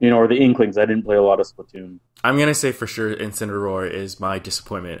I have, or the Inklings. I didn't play a lot of Splatoon. I'm going to say for sure Incineroar is my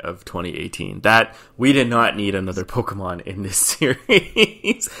disappointment of 2018. That we did not need another Pokemon in this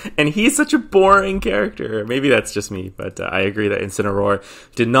series. And he's such a boring character. Maybe that's just me, but I agree that Incineroar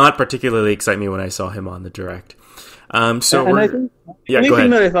did not particularly excite me when I saw him on the Direct. I think the only thing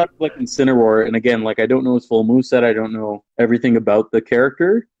that I thought like Incineroar, and again, like I don't know his full moveset, I don't know everything about the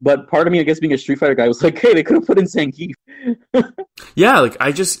character, but part of me, I guess, being a Street Fighter guy, was like, hey, they could have put in Zangief. Yeah, like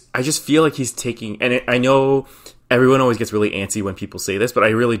I just feel like he's taking, and I know everyone always gets really antsy when people say this, but I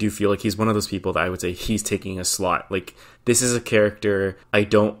really do feel like he's one of those people that I would say he's taking a slot. Like, this is a character I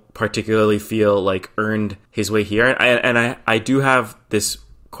don't particularly feel like earned his way here, and I do have this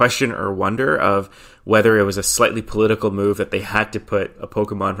question or wonder of whether it was a slightly political move that they had to put a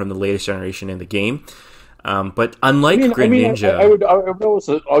Pokemon from the latest generation in the game. But unlike Greninja... I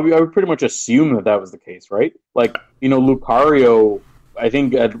would pretty much assume that was the case, right? Like, Lucario, I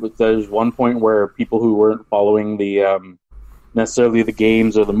think there's one point where people who weren't following the necessarily the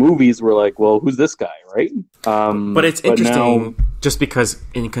games or the movies were like, well, who's this guy, right? But it's interesting just because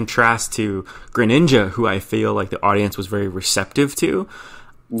in contrast to Greninja, who I feel like the audience was very receptive to,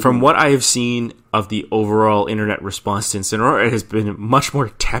 from what I have seen of the overall internet response to Incineroar, it has been much more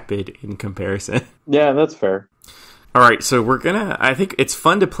tepid in comparison. Yeah, that's fair. All right, so I think it's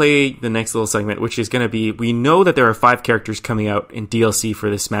fun to play the next little segment, which is going to be, we know that there are 5 characters coming out in DLC for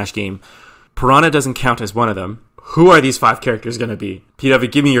this Smash game. Piranha doesn't count as one of them. Who are these 5 characters going to be? PW,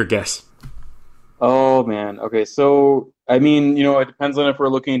 give me your guess. Oh, man. Okay, so, I mean, it depends on if we're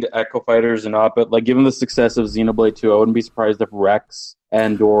looking into Echo Fighters or not, but, like, given the success of Xenoblade 2, I wouldn't be surprised if Rex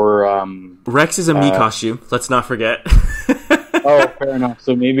Rex is a Mii costume, let's not forget. Oh, fair enough.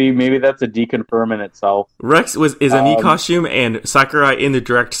 So maybe that's a deconfirm in itself. Rex is a Mii costume, and Sakurai in the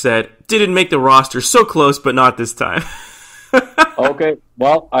Direct said, didn't make the roster, so close, but not this time. Okay,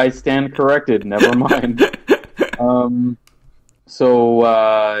 well, I stand corrected. Never mind.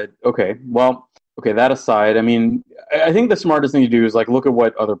 Okay, that aside, I mean, I think the smartest thing to do is like look at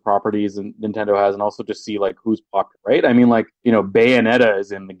what other properties Nintendo has, and also just see like who's popular, right? I mean, like Bayonetta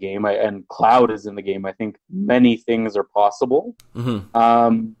is in the game, and Cloud is in the game. I think many things are possible.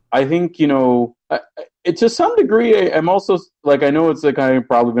 Mm-hmm. I think it, to some degree, I'm also like, I know it's like kind of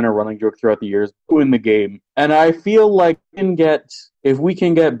probably been a running joke throughout the years, who in the game, and I feel like if we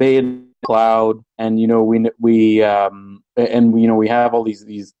can get Bayonetta, Cloud, and we have all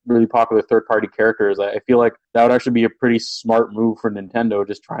these really popular third-party characters, I feel like that would actually be a pretty smart move for Nintendo,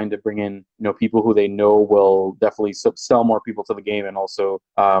 just trying to bring in people who they know will definitely sell more people to the game, and also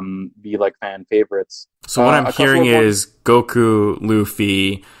be like fan favorites. So what I'm hearing is Goku,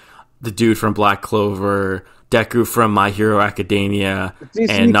 Luffy, the dude from Black Clover, Deku from My Hero Academia, and Naruto.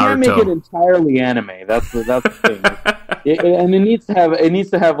 You can't make it entirely anime. That's the thing. And it needs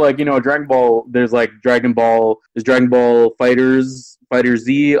to have like a Dragon Ball. There's like Dragon Ball Fighter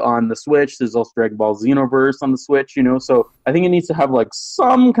Z on the Switch. There's also Dragon Ball Xenoverse on the Switch. So I think it needs to have like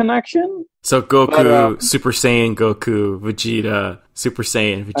some connection. So Goku, Super Saiyan Goku, Vegeta, Super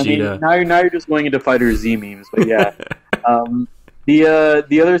Saiyan Vegeta. I mean, now you're just going into Fighter Z memes, but yeah.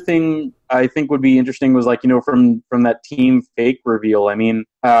 The other thing I think would be interesting was like from that Team Fake reveal. I mean,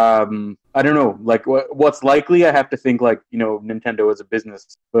 I don't know, like what's likely. I have to think like Nintendo as a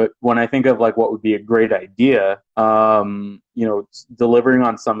business, but when I think of like what would be a great idea, delivering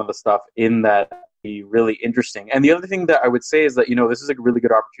on some of the stuff in that be really interesting. And the other thing that I would say is that this is a really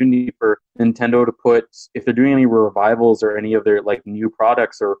good opportunity for Nintendo to put, if they're doing any revivals or any of their like new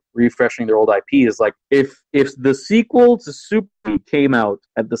products or refreshing their old IP, is like if the sequel to Super came out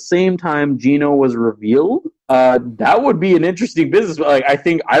at the same time Geno was revealed, That would be an interesting business. Like, I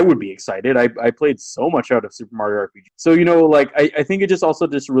think I would be excited. I played so much out of Super Mario RPG. So, like, I think it just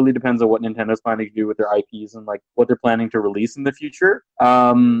really depends on what Nintendo's planning to do with their IPs and, like, what they're planning to release in the future.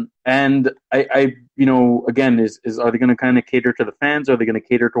 And again, are they going to kind of cater to the fans, or are they going to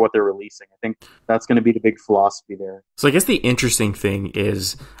cater to what they're releasing? I think that's going to be the big philosophy there. So I guess the interesting thing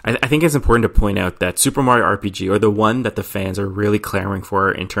is, I think it's important to point out that Super Mario RPG, or the one that the fans are really clamoring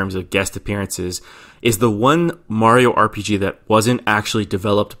for in terms of guest appearances, is the one Mario RPG that wasn't actually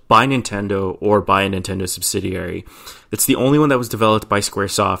developed by Nintendo or by a Nintendo subsidiary. It's the only one that was developed by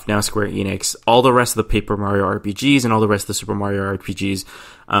Squaresoft, now Square Enix. All the rest of the Paper Mario RPGs and all the rest of the Super Mario RPGs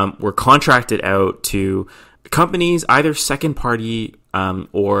were contracted out to companies, either second party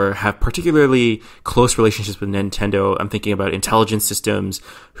or have particularly close relationships with Nintendo. I'm thinking about Intelligent Systems,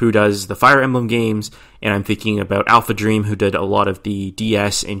 who does the Fire Emblem games, and I'm thinking about Alpha Dream, who did a lot of the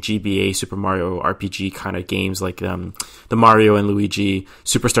DS and GBA Super Mario RPG kind of games, like the Mario and Luigi.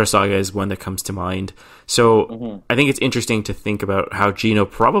 Superstar Saga is one that comes to mind. So I think it's interesting to think about how Geno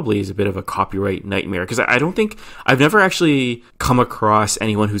probably is a bit of a copyright nightmare, because I've never actually come across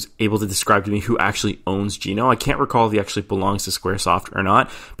anyone who's able to describe to me who actually owns Geno. I can't recall if he actually belongs to Squaresoft or not,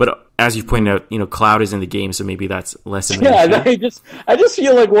 but as you pointed out, Cloud is in the game, so maybe that's less of an issue. I just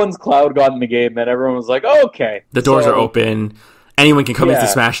feel like once Cloud got in the game, then everyone was like, oh, okay. The doors are open. Anyone can come into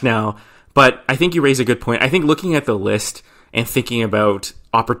Smash now. But I think you raise a good point. I think looking at the list and thinking about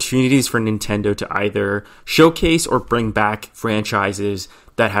opportunities for Nintendo to either showcase or bring back franchises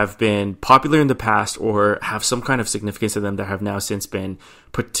that have been popular in the past or have some kind of significance to them that have now since been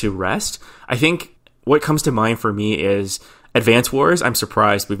put to rest, I think what comes to mind for me is Advance Wars. I'm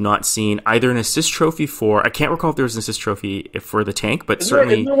surprised we've not seen either an assist trophy for... I can't recall if there was an assist trophy for the tank, but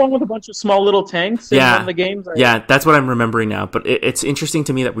certainly... Isn't there one with a bunch of small little tanks in one of the games? Yeah, that's what I'm remembering now. But it's interesting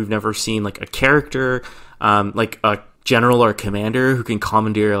to me that we've never seen like a character, like a general or commander who can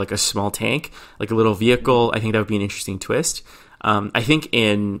commandeer like a small tank, like a little vehicle. I think that would be an interesting twist. I think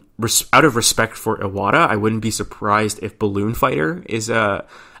out of respect for Iwata, I wouldn't be surprised if Balloon Fighter is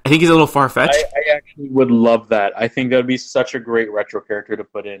I think he's a little far-fetched. I actually would love that. I think that would be such a great retro character to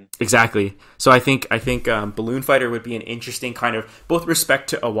put in. Exactly. So I think Balloon Fighter would be an interesting kind of both respect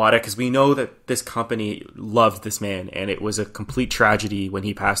to Iwata, because we know that this company loved this man, and it was a complete tragedy when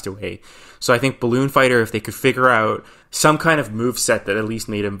he passed away. So I think Balloon Fighter, if they could figure out some kind of move set that at least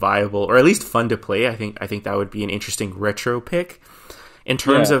made him viable, or at least fun to play, I think that would be an interesting retro pick. In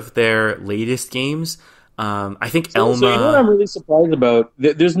terms of their latest games, I think Elma... So what I'm really surprised about?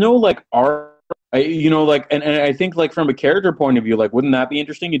 There's no, like, art... and I think, like, from a character point of view, like, wouldn't that be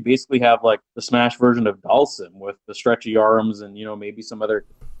interesting? You'd basically have, like, the Smash version of Dalsim with the stretchy arms and, maybe some other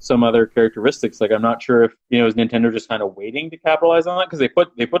characteristics. Like, I'm not sure if, is Nintendo just kind of waiting to capitalize on that? Because they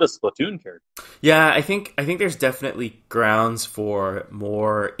put a Splatoon character. Yeah, I think there's definitely grounds for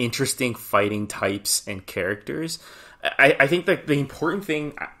more interesting fighting types and characters. I think that the important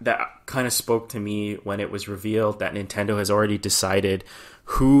thing that kind of spoke to me when it was revealed that Nintendo has already decided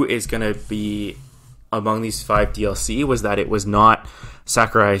who is going to be among these 5 DLC was that it was not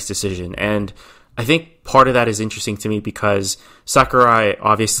Sakurai's decision. And I think part of that is interesting to me because Sakurai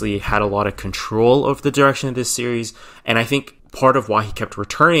obviously had a lot of control over the direction of this series. And I think part of why he kept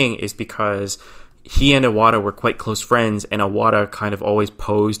returning is because he and Iwata were quite close friends, and Iwata kind of always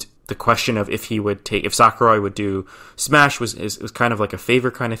posed the question of if Sakurai would do Smash was kind of like a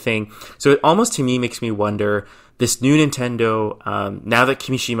favor kind of thing. So it almost to me makes me wonder, this new Nintendo, now that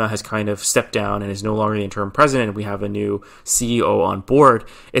Kimishima has kind of stepped down and is no longer the interim president, and we have a new CEO on board,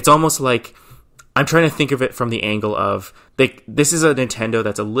 it's almost like I'm trying to think of it from the angle of this is a Nintendo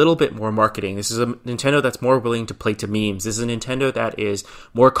that's a little bit more marketing. This is a Nintendo that's more willing to play to memes. This is a Nintendo that is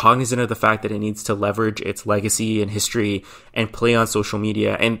more cognizant of the fact that it needs to leverage its legacy and history and play on social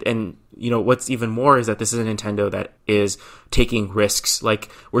media. And what's even more is that this is a Nintendo that is taking risks.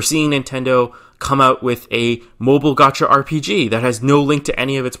 Like, we're seeing Nintendo come out with a mobile gacha RPG that has no link to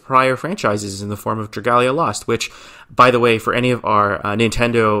any of its prior franchises in the form of Dragalia Lost, which, by the way, for any of our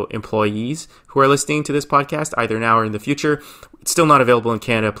Nintendo employees who are listening to this podcast, either now or in the future, it's still not available in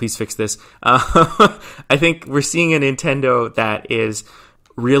Canada. Please fix this. I think we're seeing a Nintendo that is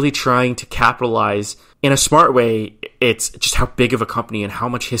really trying to capitalize in a smart way. It's just how big of a company and how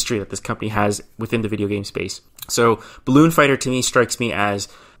much history that this company has within the video game space. So Balloon Fighter to me strikes me as,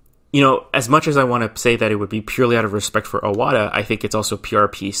 as much as I want to say that it would be purely out of respect for Iwata, I think it's also a PR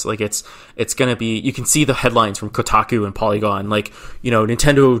piece. Like, it's going to be, you can see the headlines from Kotaku and Polygon, like,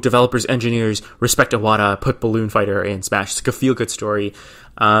 Nintendo developers, engineers respect Iwata, put Balloon Fighter in Smash. It's like a feel-good story.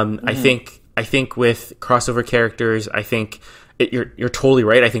 I think with crossover characters, I think you're totally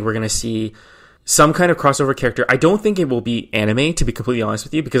right. I think we're going to see some kind of crossover character. I don't think it will be anime, to be completely honest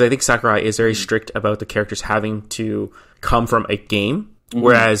with you, because I think Sakurai is very strict about the characters having to come from a game,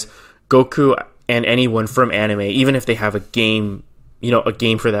 whereas Goku and anyone from anime, even if they have a game, a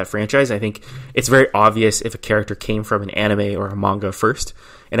game for that franchise, I think it's very obvious if a character came from an anime or a manga first.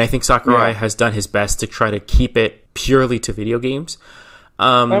 And I think Sakurai has done his best to try to keep it purely to video games.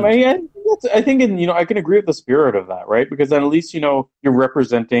 I think I can agree with the spirit of that, right? Because then at least you're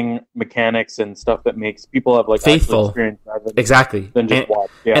representing mechanics and stuff that makes people have like faithful experience exactly than just watch.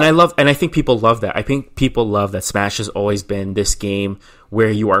 Yeah. And I think people love that. I think people love that Smash has always been this game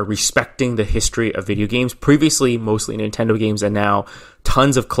where you are respecting the history of video games. Previously, mostly Nintendo games, and now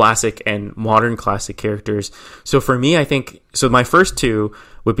tons of classic and modern classic characters. So for me, I think my first two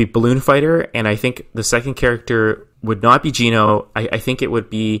would be Balloon Fighter, and I think the second character would not be Geno. I think it would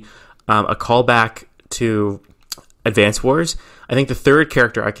be a callback to Advance Wars. I think the third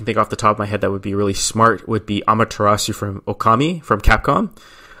character I can think off the top of my head that would be really smart would be Amaterasu from Okami from Capcom.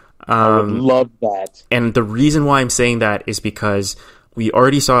 I would love that. And the reason why I'm saying that is because we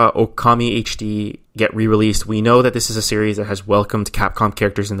already saw Okami HD get re-released. We know that this is a series that has welcomed Capcom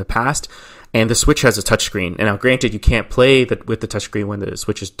characters in the past, and the Switch has a touchscreen. And now, granted, you can't play with the touchscreen when the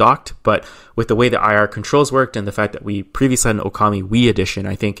Switch is docked, but with the way the IR controls worked and the fact that we previously had an Okami Wii edition,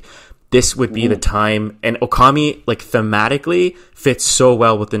 I think this would be the time. And Okami, like, thematically fits so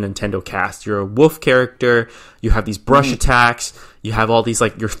well with the Nintendo cast. You're a wolf character, you have these brush attacks, you have all these,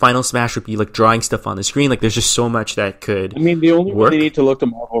 like, your final smash would be like drawing stuff on the screen. Like, there's just so much that could the only way they need to look to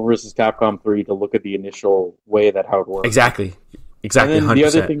Marvel vs. Capcom 3 to look at the initial way that how it works. Exactly. And then 100%. the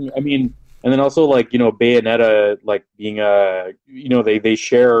other thing, and then also, like, Bayonetta, like, being they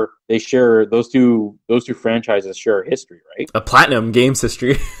share those two franchises share history, right? A Platinum Games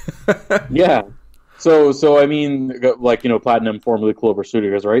history. Yeah. So like, Platinum, formerly Clover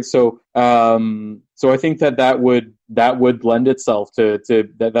Studios, right? So I think that would lend itself to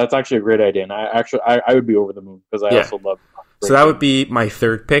that. That's actually a great idea, and I would be over the moon because I also love. So that would be my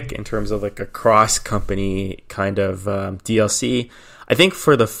third pick in terms of like a cross-company kind of DLC. I think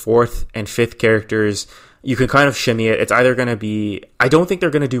for the fourth and fifth characters, you can kind of shimmy it. It's either going to be... I don't think they're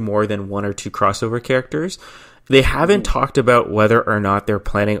going to do more than one or two crossover characters. They haven't talked about whether or not they're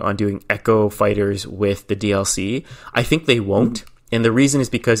planning on doing Echo Fighters with the DLC. I think they won't. And the reason is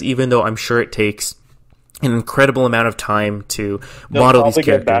because even though I'm sure it takes an incredible amount of time to model these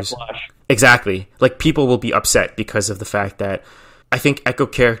characters... Exactly. Like, people will be upset because of the fact that I think Echo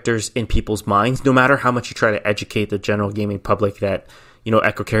characters in people's minds, no matter how much you try to educate the general gaming public that,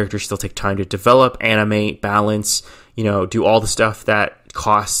 Echo characters still take time to develop, animate, balance, do all the stuff that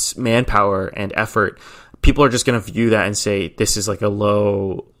costs manpower and effort. People are just going to view that and say, this is like a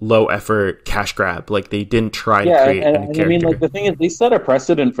low effort cash grab. Like, they didn't try to create a new character. Like, the thing is, they set a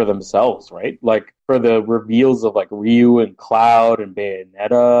precedent for themselves, right? Like, for the reveals of like Ryu and Cloud and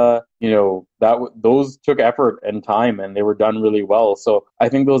Bayonetta, those took effort and time, and they were done really well. So I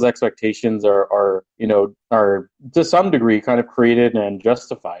think those expectations are to some degree kind of created and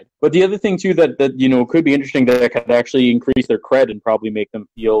justified. But the other thing too that could be interesting, that could actually increase their cred and probably make them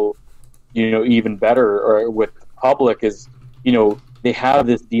feel even better or with the public is, they have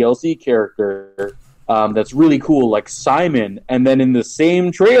this DLC character that's really cool, like Simon, and then in the same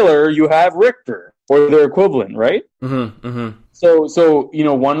trailer you have Richter or their equivalent, right? Mm-hmm, mm-hmm. So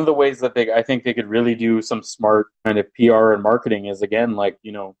one of the ways that I think they could really do some smart kind of PR and marketing is, again, like,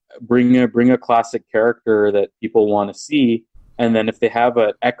 bring a classic character that people want to see, and then if they have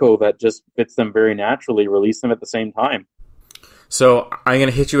an Echo that just fits them very naturally, release them at the same time. So I'm going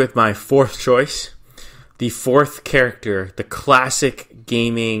to hit you with my fourth choice. The fourth character, the classic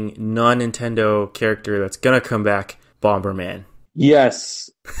gaming non-Nintendo character that's going to come back, Bomberman. Yes.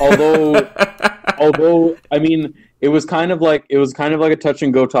 Although it was kind of like a touch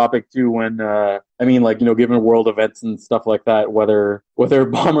and go topic too when given world events and stuff like that, whether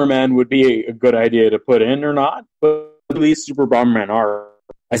Bomberman would be a good idea to put in or not, but at least Super Bomberman are.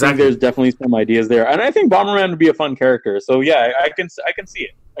 I think there's definitely some ideas there, and I think Bomberman would be a fun character. So yeah, I can see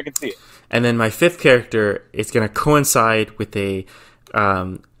it. And then my fifth character is going to coincide with a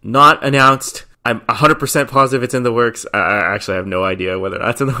not announced. I'm 100% positive it's in the works. I actually have no idea whether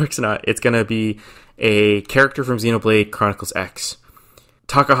that's in the works or not. It's going to be a character from Xenoblade Chronicles X.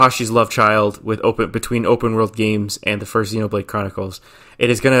 Takahashi's love child between open world games and the first Xenoblade Chronicles. It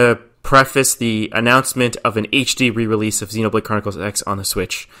is going to preface the announcement of an HD re-release of Xenoblade Chronicles X on the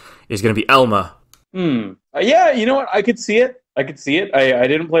Switch. It is going to be Elma. Yeah, you know what? I could see it. I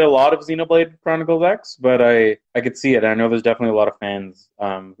didn't play a lot of Xenoblade Chronicles X, but I could see it. I know there's definitely a lot of fans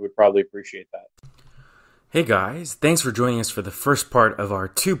who would probably appreciate that. Hey guys, thanks for joining us for the first part of our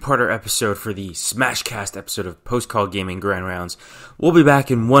two-parter episode for the Smashcast episode of Post Call Gaming Grand Rounds. We'll be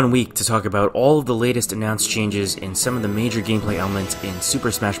back in 1 week to talk about all of the latest announced changes in some of the major gameplay elements in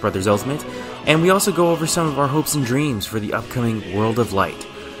Super Smash Bros. Ultimate, and we also go over some of our hopes and dreams for the upcoming World of Light.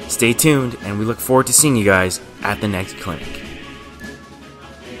 Stay tuned, and we look forward to seeing you guys at the next clinic.